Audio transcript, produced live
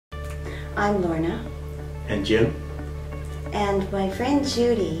I'm Lorna. And Jim. And my friend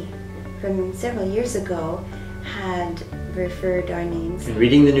Judy, from several years ago, had referred our names. And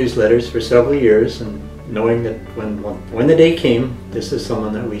reading the newsletters for several years and knowing that when the day came, this is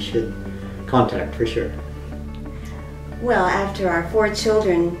someone that we should contact for sure. Well, after our 4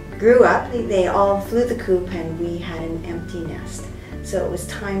 children grew up, they all flew the coop and we had an empty nest. So it was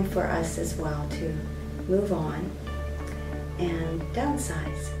time for us as well to move on and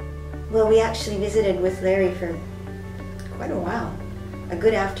downsize. Well, we actually visited with Larry for quite a while, a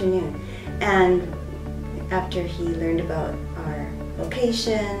good afternoon. And after he learned about our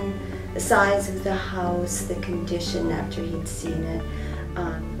location, the size of the house, the condition after he'd seen it,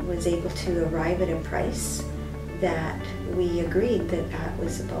 was able to arrive at a price that we agreed that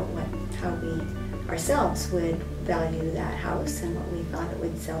was about how we ourselves would value that house and what we thought it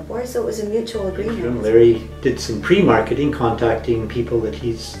would sell for. So it was a mutual agreement. Larry did some pre-marketing, contacting people that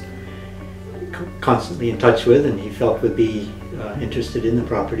he's constantly in touch with and he felt would be interested in the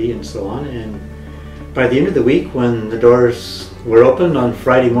property and so on. And by the end of the week, when the doors were opened on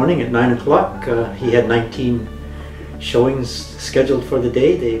Friday morning at 9 o'clock, he had 19 showings scheduled for the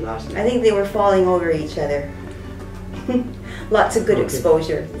day. They lasted. I think they were falling over each other. Lots of good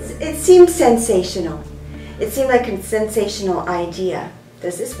exposure. It seemed sensational. It seemed like a sensational idea.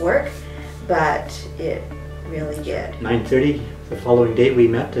 Does this work? But it really did. 9:30 the following day we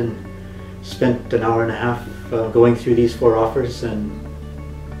met and spent an hour and a half going through these 4 offers and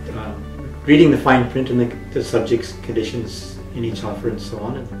reading the fine print and the subjects, conditions in each offer and so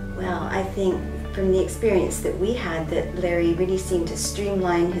on. Well, I think from the experience that we had that Larry really seemed to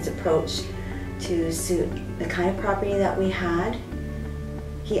streamline his approach to suit the kind of property that we had.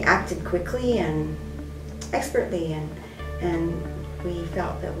 He acted quickly and expertly and we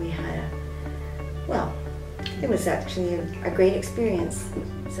felt that we had it was actually a great experience.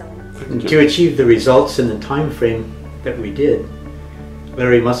 So to achieve the results in the time frame that we did,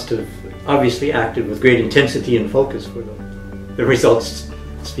 Larry must have obviously acted with great intensity and focus for the results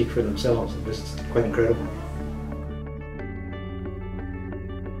speak for themselves. It was quite incredible.